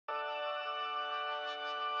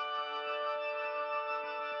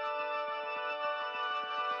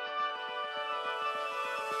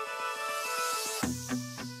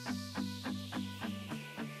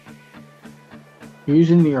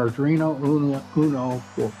using the Arduino Uno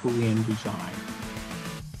for Boolean design.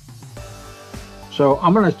 So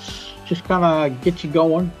I'm going to just kind of get you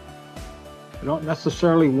going. I don't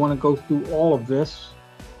necessarily want to go through all of this.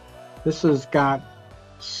 This has got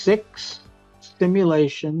 6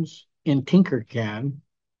 simulations in TinkerCAD,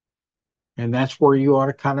 and that's where you ought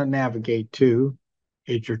to kind of navigate to.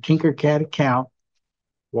 It's your TinkerCAD account.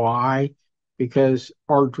 Why? Because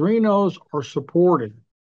Arduinos are supported.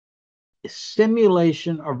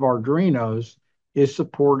 Simulation of Arduinos is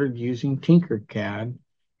supported using TinkerCAD,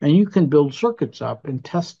 and you can build circuits up and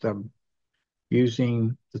test them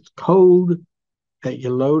using the code that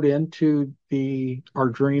you load into the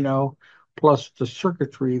Arduino plus the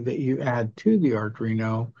circuitry that you add to the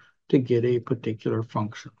Arduino to get a particular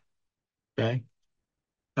function. Okay.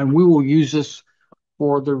 And we will use this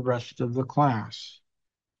for the rest of the class.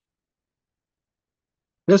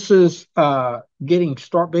 This is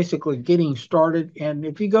basically getting started. And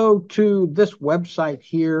if you go to this website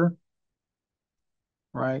here,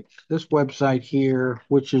 right, this website here,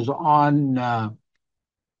 which is on,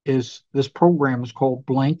 this program is called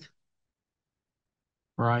Blink,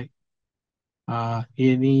 right?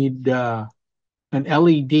 You need an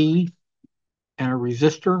LED and a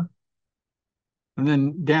resistor. And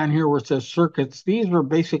then down here where it says circuits, these are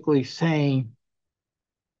basically saying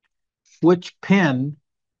which pin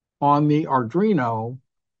on the Arduino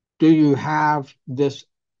do you have this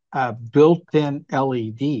built-in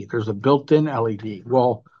LED? There's a built-in LED.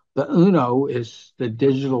 Well, the Uno is the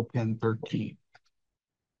digital pin 13,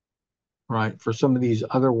 right? For some of these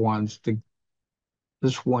other ones,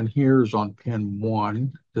 this one here is on pin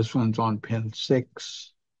 1. This one's on pin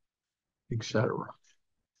 6, etc.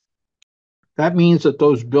 That means that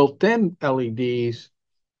those built-in LEDs,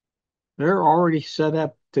 they're already set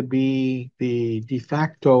up to be the de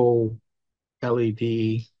facto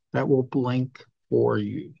LED that will blink for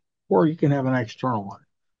you, or you can have an external one.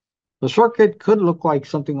 The circuit could look like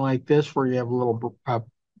something like this, where you have a little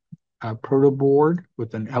proto board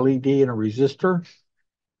with an LED and a resistor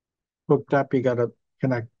hooked up. You got to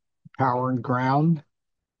connect power and ground.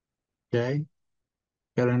 Okay.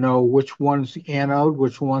 Got to know which one's the anode,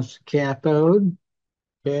 which one's the cathode.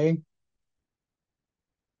 Okay.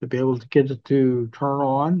 To be able to get it to turn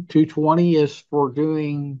on. 220 is for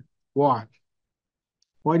doing what?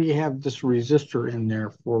 Why do you have this resistor in there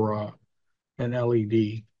for an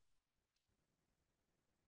LED?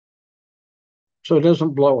 So it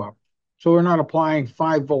doesn't blow up. So we're not applying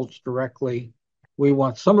 5 volts directly. We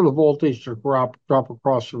want some of the voltage to drop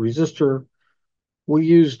across the resistor. We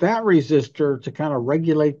use that resistor to kind of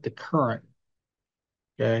regulate the current.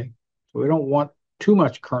 Okay. So we don't want too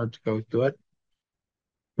much current to go through it.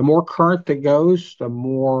 The more current that goes, the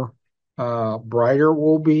more brighter it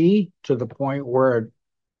will be, to the point where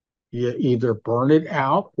you either burn it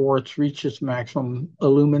out or it's reached its maximum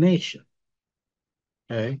illumination.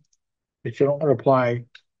 Okay. But you don't want to apply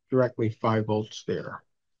directly 5 volts there.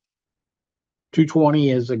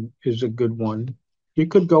 220 is a good one. You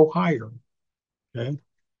could go higher. Okay.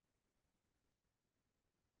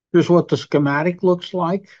 Here's what the schematic looks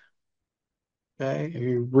like. Okay.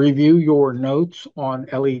 You review your notes on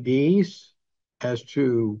LEDs as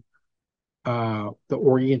to the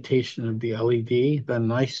orientation of the LED. The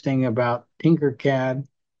nice thing about TinkerCAD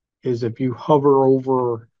is if you hover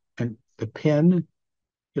over the pin,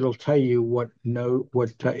 it'll tell you what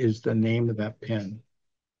is the name of that pin.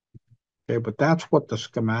 Okay, but that's what the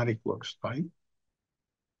schematic looks like.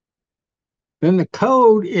 Then the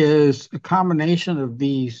code is a combination of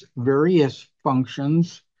these various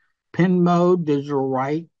functions. Pin mode, digital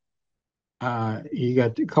write. You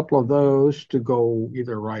got a couple of those to go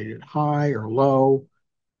either write it high or low.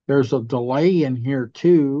 There's a delay in here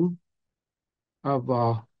too of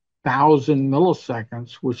 1,000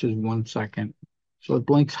 milliseconds, which is 1 second. So it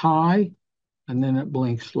blinks high and then it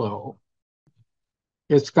blinks low.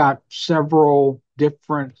 It's got several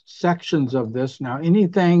different sections of this. Now,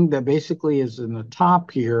 anything that basically is in the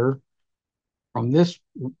top here, from this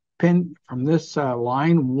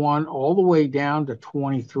line 1 all the way down to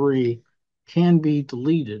 23, can be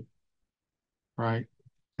deleted, right?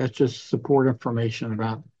 That's just support information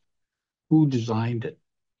about who designed it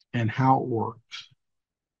and how it works.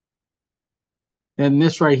 And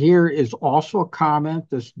this right here is also a comment,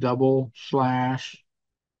 this double slash.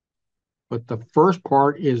 But the first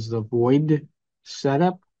part is the void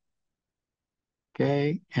setup.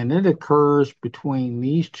 Okay. And it occurs between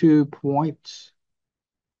these 2 points.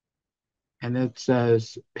 And it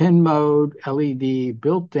says pin mode, LED,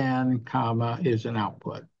 built in, comma, is an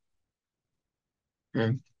output.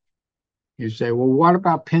 Okay. You say, well, what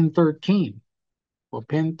about pin 13? Well,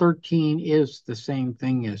 pin 13 is the same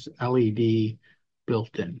thing as LED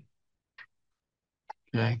built in.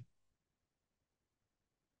 Okay.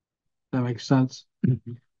 That makes sense?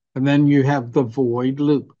 Mm-hmm. And then you have the void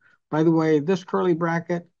loop. By the way, this curly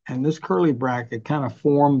bracket and this curly bracket kind of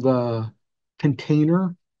form the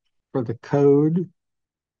container for the code.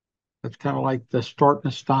 That's kind of like the start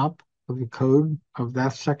and stop of the code, of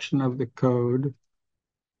that section of the code.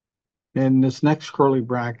 And this next curly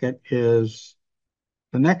bracket is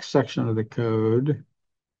the next section of the code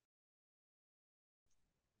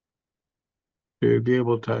to be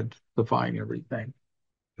able to define everything.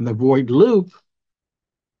 And the void loop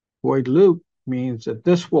means that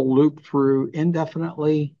this will loop through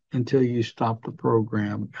indefinitely until you stop the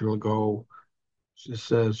program. It'll go, it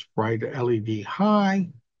says write LED high,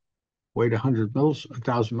 wait 1,000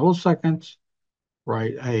 milliseconds,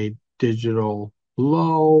 write a digital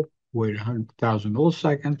low, wait 100,000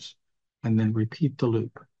 milliseconds, and then repeat the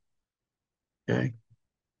loop. Okay.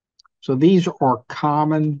 So these are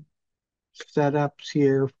common setups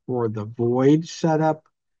here for the void setup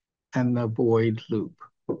and the void loop.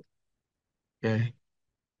 Okay.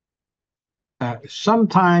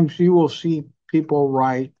 Sometimes you will see people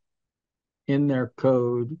write in their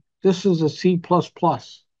code, this is a C++.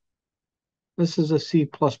 This is a C++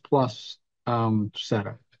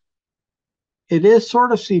 setup. It is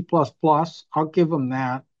sort of C++. I'll give them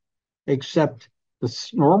that, except the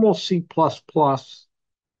normal C++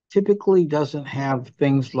 typically doesn't have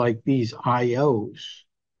things like these IOs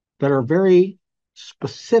that are very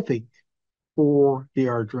specific for the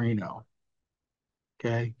Arduino.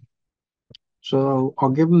 Okay. So I'll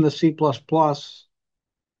give them the C++, but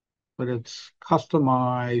it's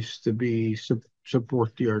customized to be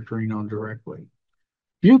support the Arduino directly.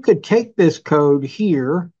 You could take this code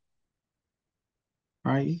here,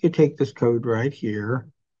 right? You could take this code right here,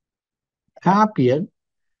 copy it,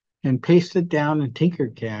 and paste it down in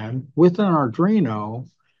TinkerCAD with an Arduino,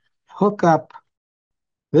 hook up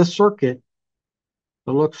this circuit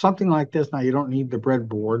that looks something like this. Now, you don't need the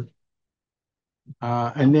breadboard.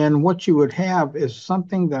 And then what you would have is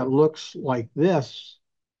something that looks like this,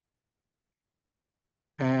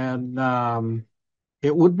 and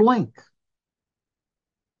it would blink.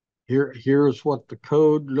 Here's what the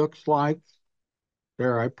code looks like.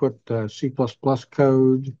 There, I put C++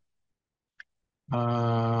 code,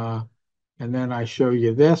 and then I show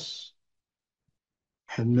you this.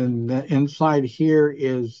 And then the inside here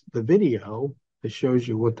is the video that shows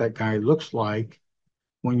you what that guy looks like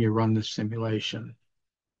when you run the simulation.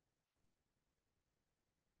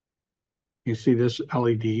 You see this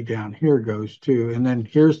LED down here goes too, and then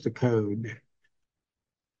here's the code.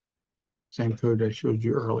 Same code I showed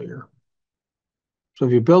you earlier. So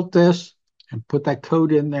if you built this and put that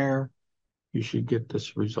code in there, you should get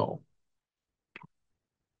this result.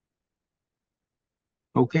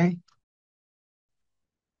 Okay.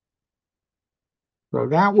 So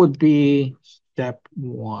that would be step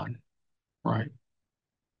one, right?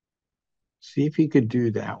 See if you could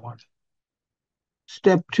do that one.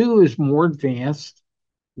 Step two is more advanced,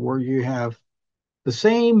 where you have the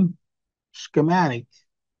same schematic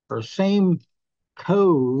or same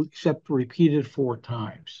code, except repeated 4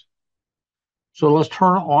 times. So let's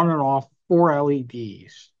turn on and off 4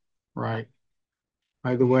 LEDs, right?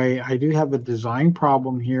 By the way, I do have a design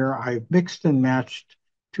problem here. I've mixed and matched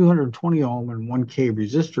 220 ohm and 1K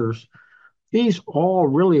resistors. These all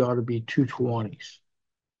really ought to be 220s,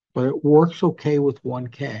 but it works okay with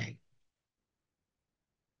 1K.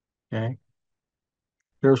 Okay.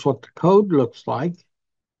 There's what the code looks like, a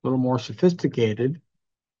little more sophisticated.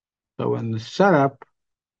 So in the setup,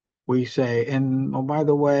 we say, and oh, by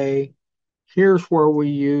the way, here's where we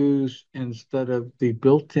use, instead of the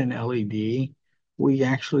built-in LED, we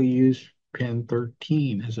actually use pin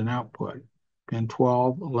 13 as an output, pin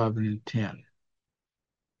 12, 11, and 10.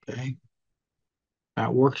 Okay.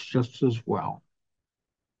 That works just as well.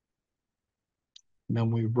 And then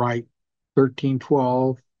we write 13,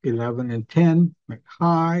 12, 11, and 10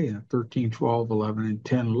 high, and 13, 12, 11, and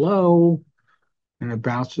 10 low, and it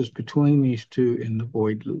bounces between these two in the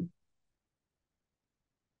void loop.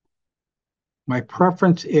 My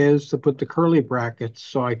preference is to put the curly brackets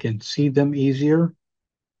so I can see them easier.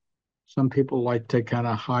 Some people like to kind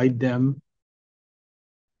of hide them,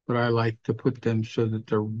 but I like to put them so that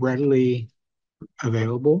they're readily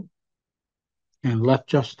available and left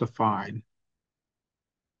justified.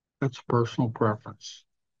 That's a personal preference.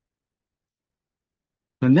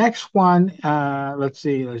 The next one, let's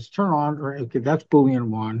see, let's turn on, okay, that's Boolean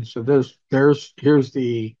 1. So here's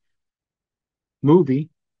the movie.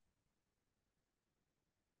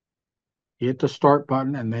 You hit the start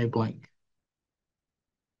button and they blink.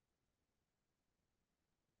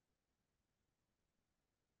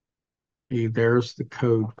 See, there's the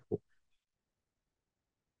code.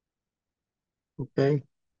 Okay.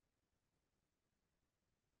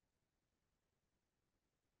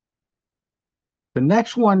 The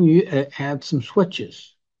next one, you add some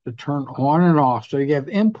switches to turn on and off. So you have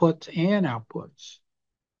inputs and outputs.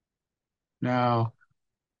 Now,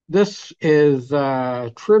 this is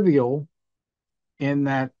trivial in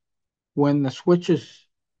that when the switch is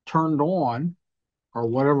turned on, or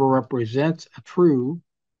whatever represents a true,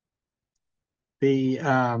 the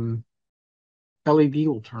LED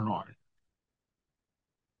will turn on.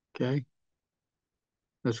 Okay.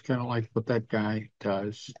 That's kind of like what that guy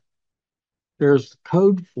does. There's the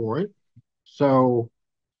code for it. So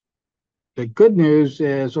the good news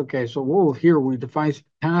is, okay, so here we define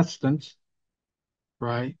constants,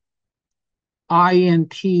 right?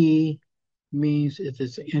 INT means it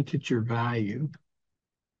is an integer value,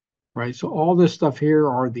 right? So all this stuff here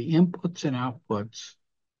are the inputs and outputs,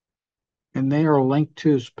 and they are linked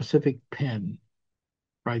to a specific pin,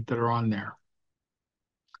 right, that are on there.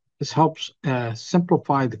 This helps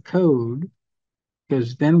simplify the code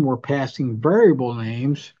because then we're passing variable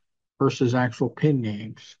names versus actual pin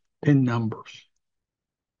names, pin numbers.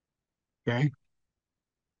 Okay.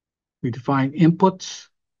 We define inputs,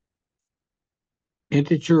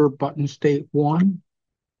 integer button state 1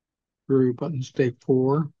 through button state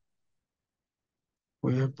 4.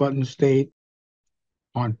 We have button state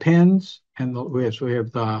on pins, and we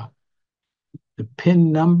have the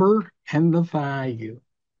pin number and the value.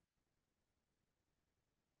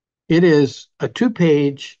 It is a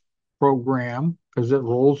 2-page program because it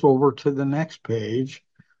rolls over to the next page.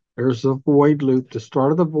 There's the void loop, the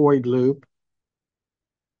start of the void loop.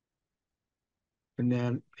 And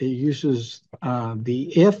then it uses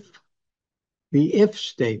the if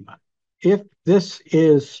statement. If this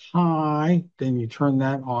is high, then you turn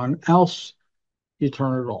that on, else you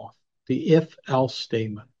turn it off. The if else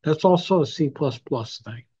statement. That's also a C++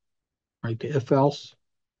 thing, right? The if else.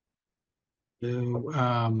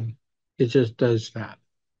 It just does that.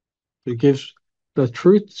 It gives the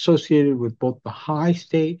truth associated with both the high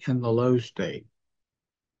state and the low state.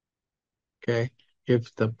 Okay.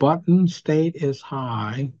 If the button state is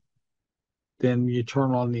high, then you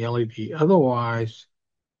turn on the LED. Otherwise,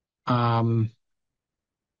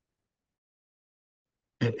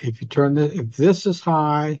 if this is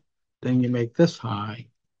high, then you make this high.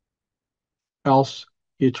 Else,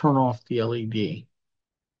 you turn off the LED.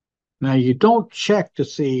 Now, you don't check to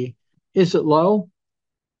see, is it low?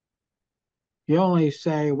 You only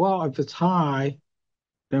say, well, if it's high,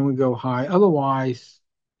 then we go high. Otherwise,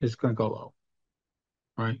 it's going to go low,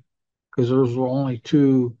 right? Because those are only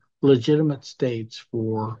 2 legitimate states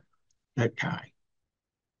for that guy.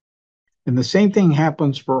 And the same thing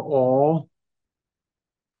happens for all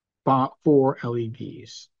 4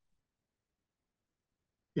 LEDs.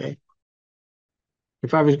 Okay.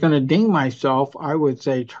 If I was going to ding myself, I would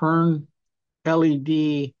say turn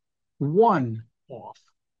LED 1 off.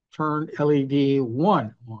 Turn LED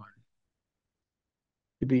 1 on.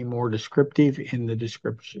 To be more descriptive in the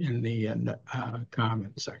description, in the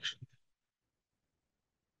comment section.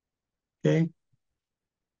 Okay.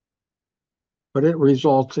 But it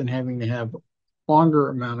results in having to have longer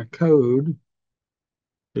amount of code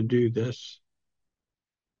to do this.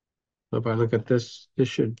 So if I look at this, this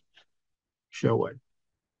should show it.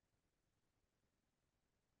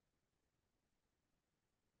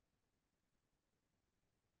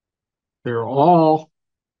 They're all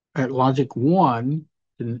at logic 1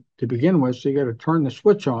 to begin with, so you got to turn the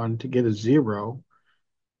switch on to get a 0.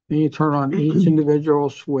 Then you turn on each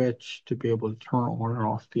individual switch to be able to turn on and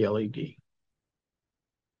off the LED.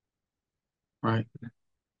 Right?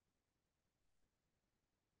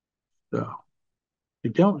 So they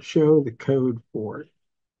don't show the code for it,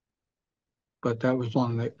 but that was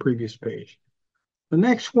on the previous page. The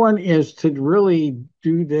next one is to really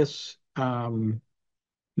do this.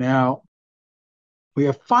 Now, we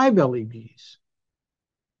have 5 LEDs.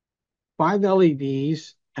 5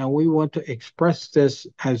 LEDs, and we want to express this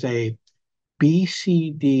as a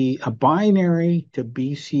BCD, a binary to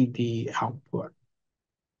BCD output.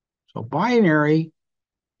 So binary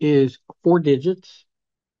is 4 digits.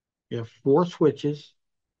 You have 4 switches,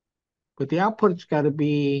 but the output's got to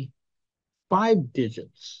be 5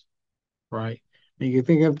 digits, right? And you can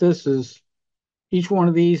think of this as each one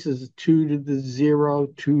of these is 2 to the 0,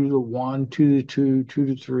 2 to the 1, 2 to 2, 2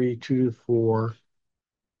 to 3, 2 to 4,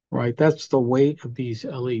 right? That's the weight of these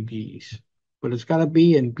LEDs. But it's got to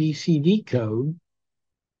be in BCD code.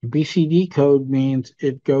 BCD code means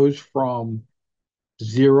it goes from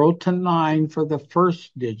 0 to 9 for the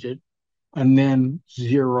first digit, and then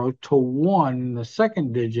 0 to 1, the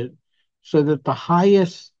second digit, so that the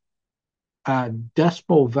highest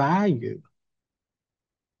decimal value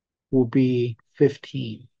will be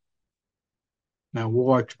 15. Now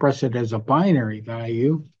we'll express it as a binary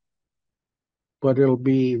value, but it'll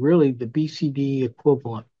be really the BCD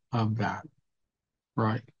equivalent of that,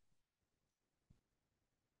 right?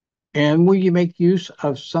 And we make use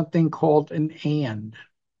of something called an AND.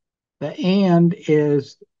 The AND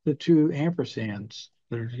is the two ampersands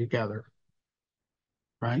that are together,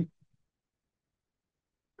 right?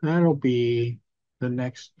 That'll be the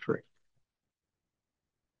next trick.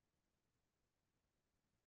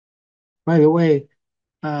 By the way,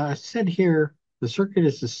 I said here the circuit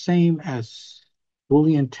is the same as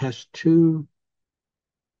Boolean test 2.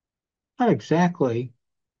 Not exactly.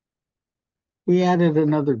 We added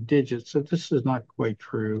another digit, so this is not quite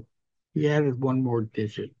true. We added one more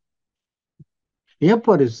digit. The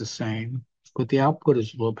input is the same, but the output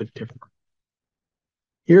is a little bit different.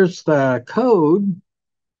 Here's the code,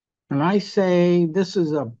 and I say this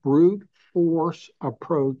is a brute force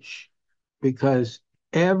approach because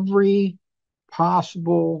every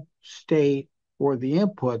possible state for the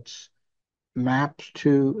inputs maps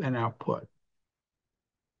to an output.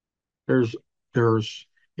 There's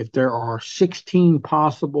if there are 16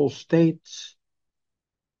 possible states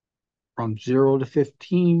from 0 to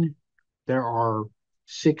 15, there are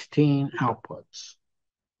 16 outputs.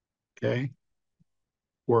 Okay.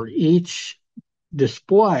 Where each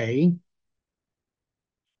display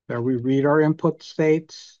that we read our input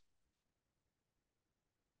states,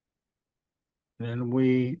 and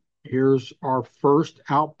then here's our first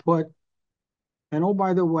output. And oh,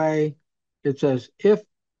 by the way, it says if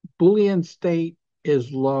Boolean state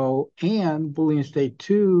is low and Boolean state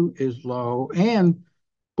 2 is low and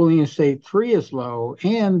Boolean state 3 is low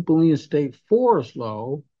and Boolean state 4 is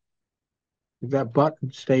low, if that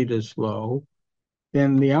button state is low,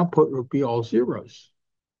 then the output would be all zeros.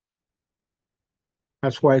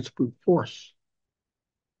 That's why it's brute force.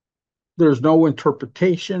 There's no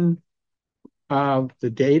interpretation of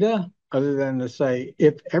the data other than to say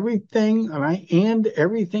if everything, and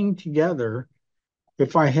everything together,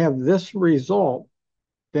 if I have this result,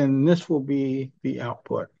 then this will be the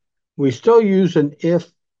output. We still use an if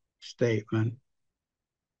statement.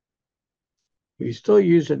 We still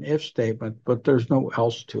use an if statement, but there's no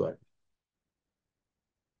else to it.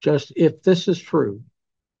 Just if this is true,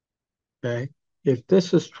 okay? If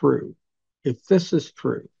this is true, if this is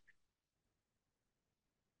true.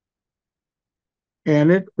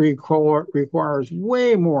 And it requires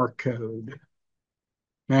way more code.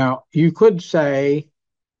 Now, you could say,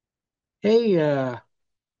 hey,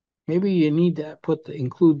 maybe you need to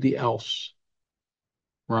include the else,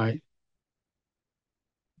 right?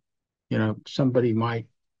 You know, somebody might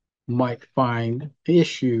take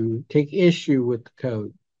issue with the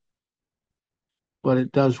code, but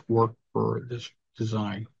it does work for this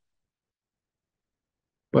design.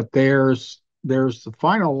 But there's the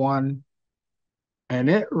final one, and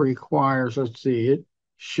it requires, let's see,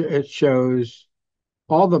 it shows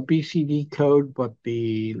all the BCD code, but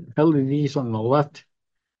the LEDs on the left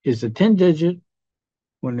is a 10-digit.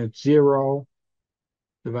 When it's 0,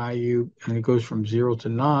 the value, and it goes from 0 to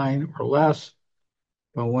 9 or less.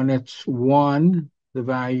 But when it's 1, the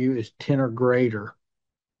value is 10 or greater.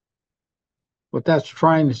 What that's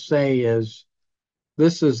trying to say is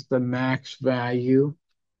this is the max value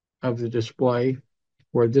of the display,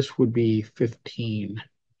 where this would be 15.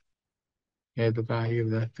 Okay, the value of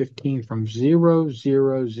that 15 from 0,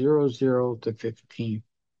 0, 0, 0 to 15.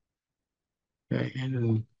 Okay, and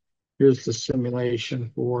then here's the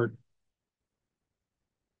simulation for it.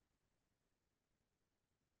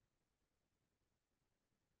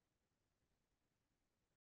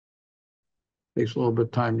 Takes a little bit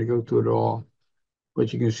of time to go through it all,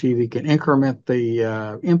 but you can see we can increment the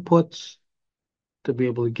inputs to be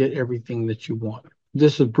able to get everything that you want.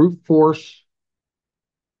 This is brute force,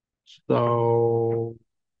 so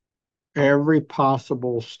every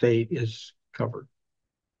possible state is covered.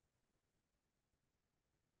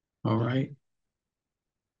 All right.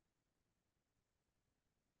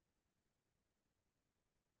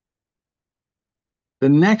 The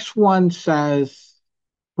next one says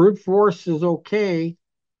brute force is okay,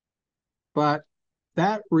 but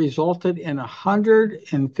that resulted in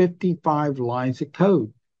 155 lines of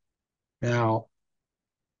code. Now,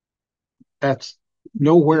 that's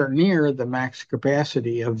nowhere near the max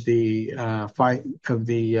capacity of the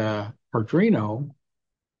Arduino,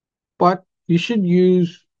 but you should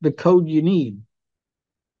use the code you need,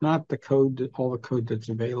 not all the code that's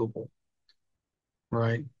available,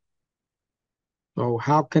 right? So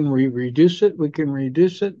how can we reduce it? We can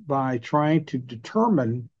reduce it by trying to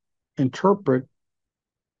determine interpret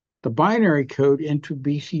the binary code into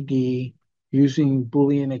BCD using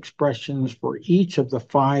Boolean expressions for each of the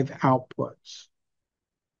 5 outputs.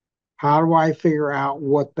 How do I figure out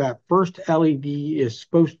what that first LED is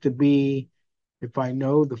supposed to be? If I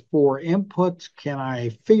know the 4 inputs, can I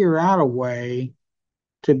figure out a way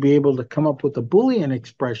to be able to come up with a Boolean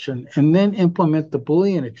expression and then implement the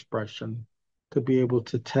Boolean expression to be able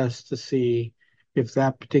to test to see if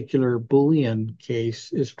that particular Boolean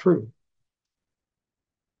case is true?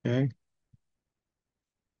 Okay.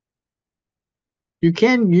 You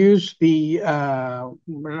can use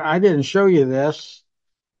I didn't show you this.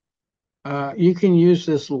 You can use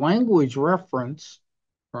this language reference,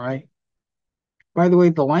 right? By the way,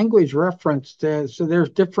 the language reference, so there's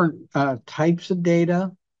different types of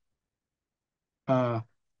data, but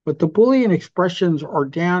the Boolean expressions are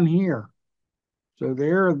down here. So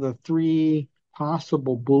there are the 3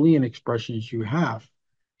 possible Boolean expressions you have.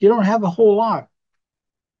 You don't have a whole lot,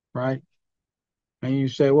 right? And you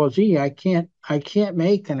say, well, gee, I can't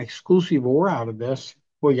make an exclusive OR out of this.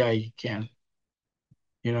 Well, yeah, you can.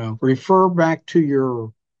 Refer back to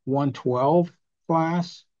your 112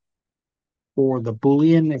 class for the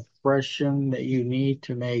Boolean expression that you need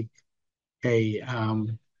to make a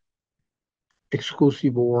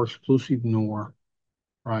exclusive OR, exclusive NOR,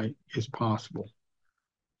 right, is possible.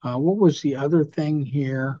 What was the other thing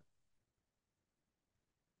here?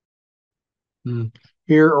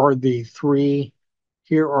 Here are the three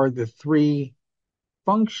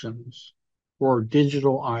functions for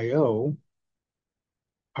digital I/O: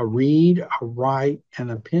 a read, a write,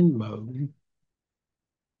 and a pin mode.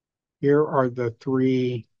 Here are the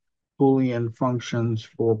 3 Boolean functions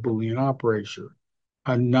for Boolean operator: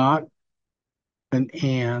 a not, an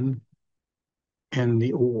and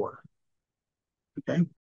the OR. Okay.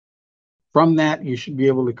 From that, you should be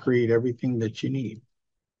able to create everything that you need.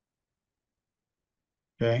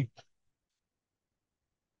 Okay.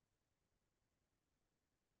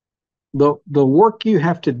 The work you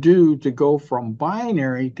have to do to go from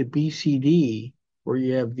binary to BCD, where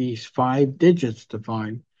you have these 5 digits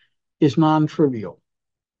defined, is non-trivial.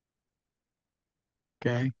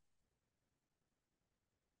 Okay.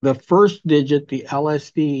 The first digit, the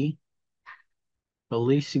LSD, the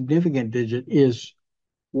least significant digit, is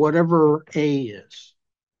whatever A is.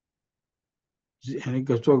 And it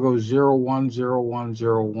goes 0, 1, 0, 1,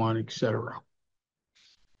 0, 1, etc.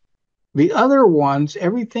 The other ones,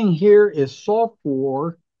 everything here is solved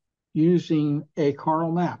for using a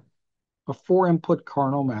kernel map, a 4-input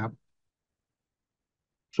kernel map.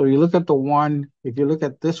 So you look at the one, if you look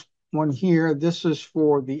at this one here, this is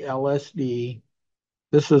for the LSD.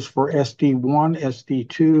 This is for SD1,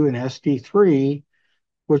 SD2, and SD3,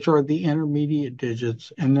 which are the intermediate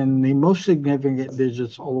digits, and then the most significant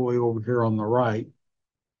digits all the way over here on the right.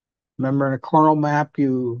 Remember, in a kernel map,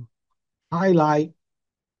 you highlight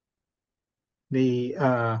the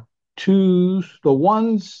 2s, the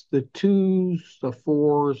 1s, the 2s, the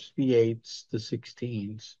 4s, the 8s, the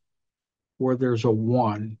 16s, where there's a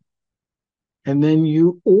 1. And then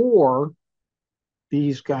you OR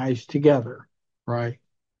these guys together, right?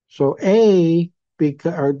 So the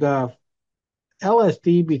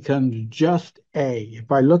LSD becomes just A.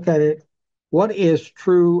 If I look at it, what is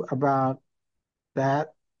true about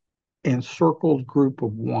that encircled group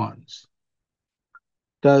of 1s?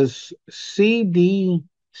 Does C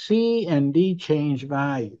and D change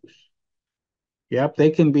values? Yep,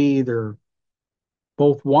 they can be either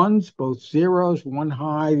both 1s, both 0s, one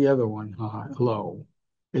high, the other one high, low,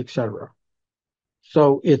 etc.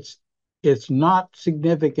 So it's not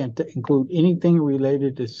significant to include anything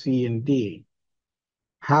related to C and D.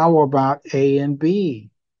 How about A and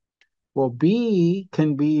B? Well, B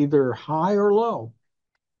can be either high or low.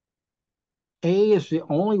 A is the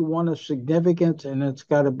only one of significance, and it's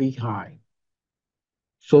got to be high.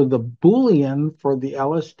 So the Boolean for the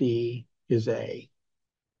LSD is A.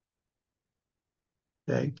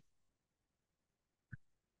 Okay.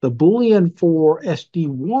 The Boolean for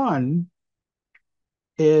SD1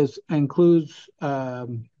 includes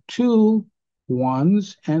 2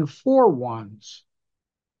 1s and 4 1s,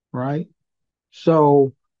 right?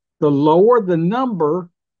 So the lower the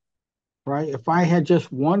number, right? If I had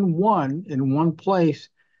just 1 1 in one place,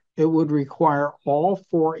 it would require all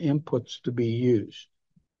 4 inputs to be used.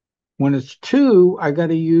 When it's 2, I got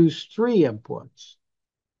to use 3 inputs.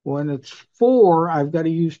 When it's 4, I've got to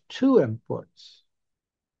use 2 inputs.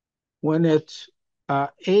 When it's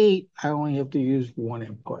 8, I only have to use 1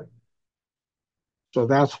 input. So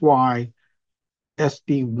that's why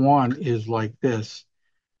SD1 is like this: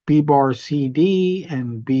 B bar CD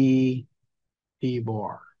and B D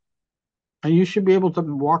bar. And you should be able to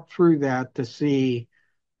walk through that to see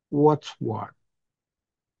what's what.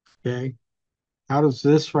 Okay. How does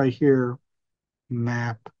this right here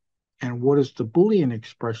map? And what is the Boolean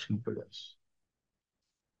expression for this?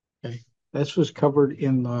 Okay. This was covered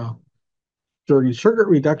in the during circuit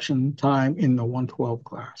reduction time in the 112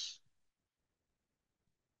 class.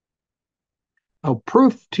 A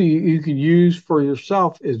proof you could use for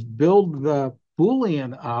yourself is build the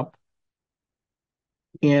Boolean up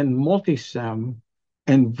in multisim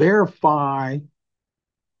and verify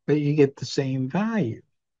that you get the same value,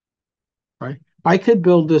 right? I could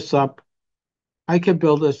build this up. I could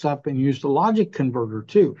build this up and use the logic converter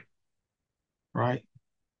too, right?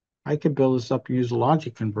 I could build this up and use a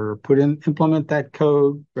logic converter, implement that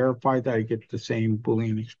code, verify that I get the same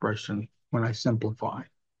Boolean expression when I simplify.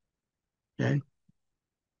 Okay.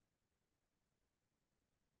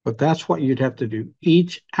 But that's what you'd have to do.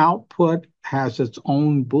 Each output has its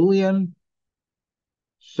own Boolean.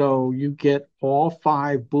 So you get all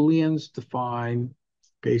 5 Booleans defined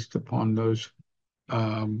based upon those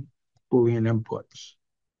Boolean inputs,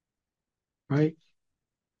 right?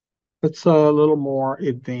 It's a little more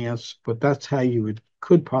advanced, but that's how you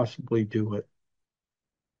could possibly do it.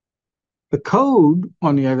 The code,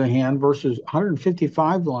 on the other hand, versus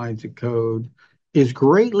 155 lines of code is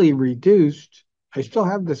greatly reduced. I still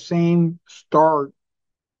have the same start.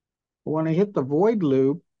 When I hit the void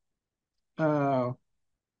loop, I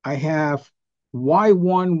have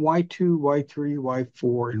Y1, Y2, Y3,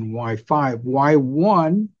 Y4, and Y5.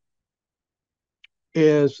 Y1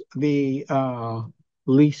 is the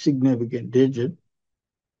least significant digit.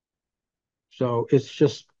 So it's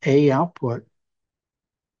just A output.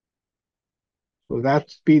 So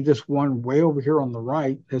that's be this one way over here on the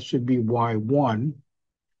right. This should be Y1.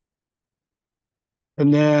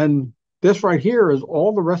 And then this right here is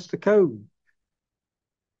all the rest of the code.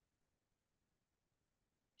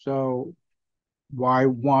 So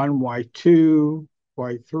Y1, Y2,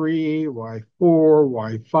 Y3, Y4,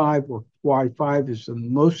 Y5, or Y5 is the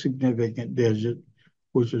most significant digit,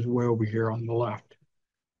 which is way over here on the left.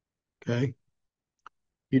 Okay.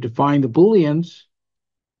 You define the Booleans.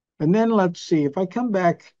 And then let's see, if I come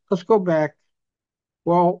back, let's go back.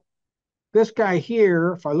 Well, this guy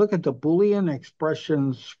here, if I look at the Boolean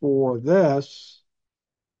expressions for this,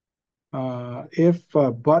 if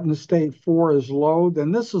button state 4 is low,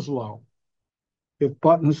 then this is low. If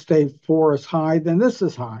button state 4 is high, then this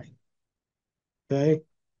is high. Okay.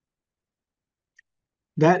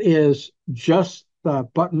 That is just the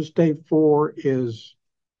button state 4 is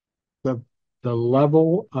the, the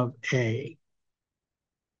level of A,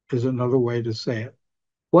 is another way to say it.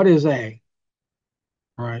 What is A?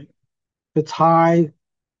 All right. If it's high,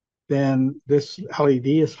 then this LED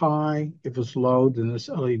is high. If it's low, then this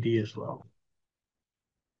LED is low.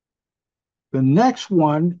 The next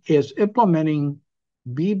one is implementing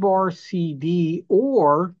B bar CD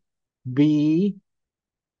or B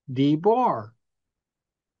D bar.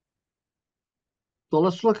 So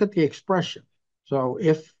let's look at the expression. So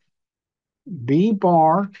if B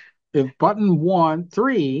bar, if button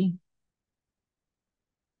 3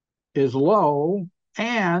 is low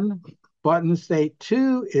and button state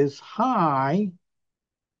 2 is high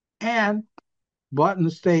and button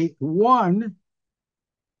state 1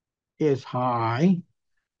 is high,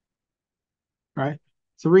 right?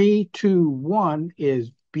 3, 2, 1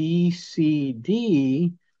 is B, C,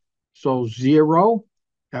 D. So 0,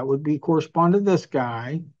 that would be correspond to this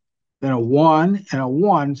guy. Then a 1 and a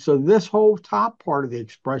 1. So this whole top part of the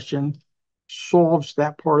expression solves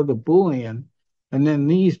that part of the Boolean. And then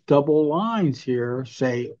these double lines here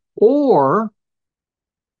say, or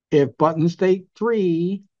if button state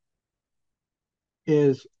 3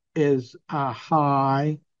 is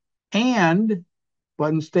high and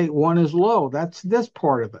button state 1 is low, that's this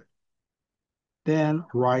part of it, then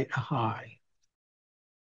write a high.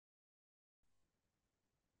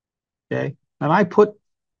 Okay. And I put,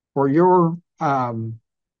 for your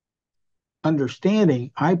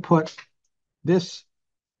understanding, I put this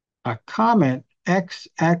comment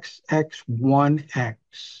XXX1X,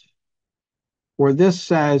 where this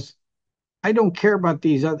says, I don't care about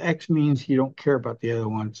these other X means you don't care about the other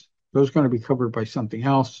ones. Those are going to be covered by something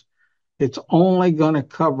else. It's only going to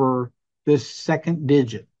cover this second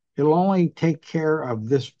digit. It'll only take care of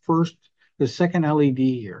this the second LED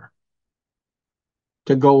here.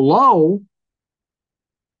 To go low,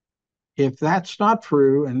 if that's not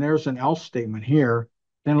true, and there's an else statement here,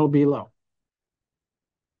 then it'll be low.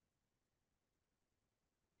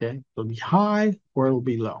 Okay, it'll be high or it'll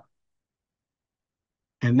be low.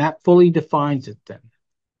 And that fully defines it then,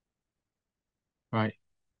 right?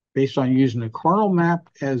 based on using the kernel map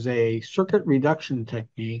as a circuit reduction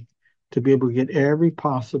technique to be able to get every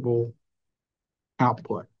possible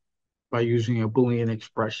output by using a Boolean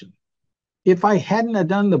expression. If I hadn't have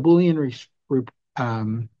done the Boolean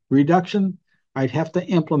reduction, I'd have to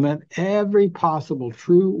implement every possible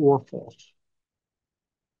true or false,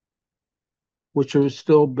 which would have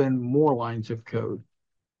still been more lines of code.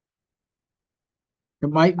 It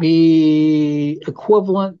might be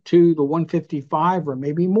equivalent to the 155 or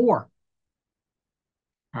maybe more,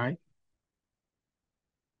 right?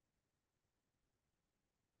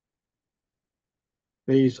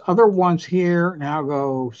 These other ones here now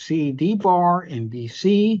go C, D bar and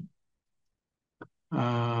BC,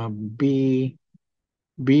 B,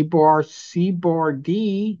 B bar, C bar,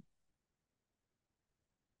 D,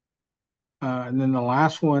 and then the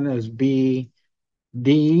last one is B,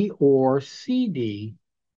 D or CD,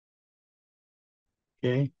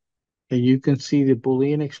 okay? And you can see the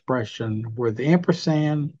Boolean expression where the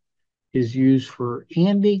ampersand is used for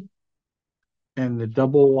ANDing and the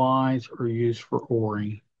double lines are used for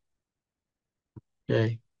ORing,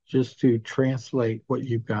 okay? Just to translate what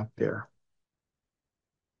you've got there.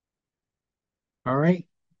 All right.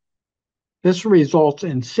 This results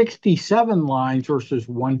in 67 lines versus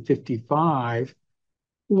 155,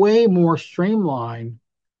 way more streamlined,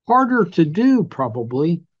 harder to do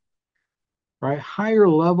probably, right? Higher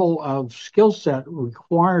level of skill set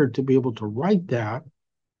required to be able to write that,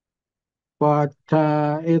 but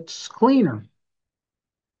it's cleaner,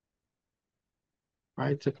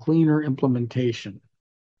 right? It's a cleaner implementation.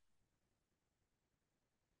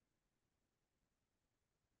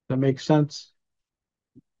 That makes sense?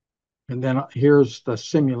 And then here's the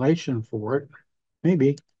simulation for it,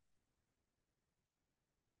 maybe.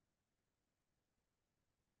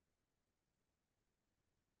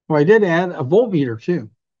 Well, I did add a voltmeter too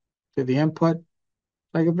to the input.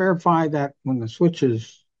 I can verify that when the switch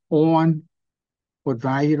is on, what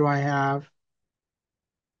value do I have?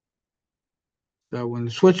 So when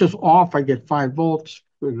the switch is off, I get 5 volts.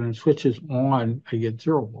 When the switch is on, I get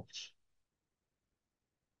 0 volts.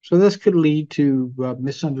 So this could lead to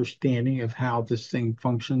misunderstanding of how this thing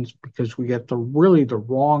functions because we get really the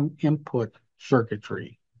wrong input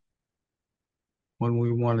circuitry when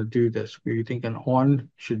we want to do this. We think an on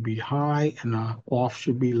should be high and an off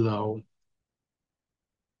should be low.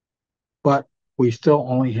 But we still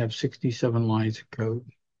only have 67 lines of code.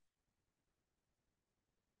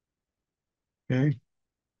 Okay.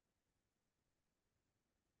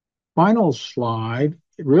 Final slide,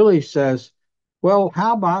 it really says, well,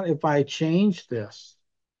 how about if I change this,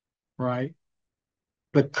 right?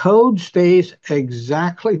 The code stays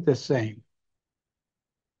exactly the same.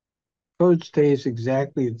 Code stays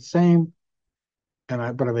exactly the same.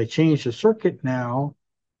 But if I change the circuit now,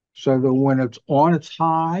 so that when it's on, it's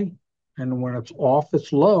high, and when it's off,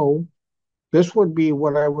 it's low, this would be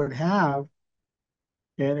what I would have,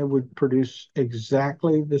 and it would produce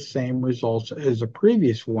exactly the same results as the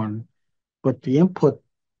previous one, but the input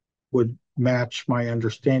would match my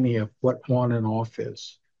understanding of what on and off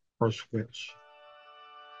is for switch.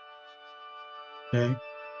 Okay.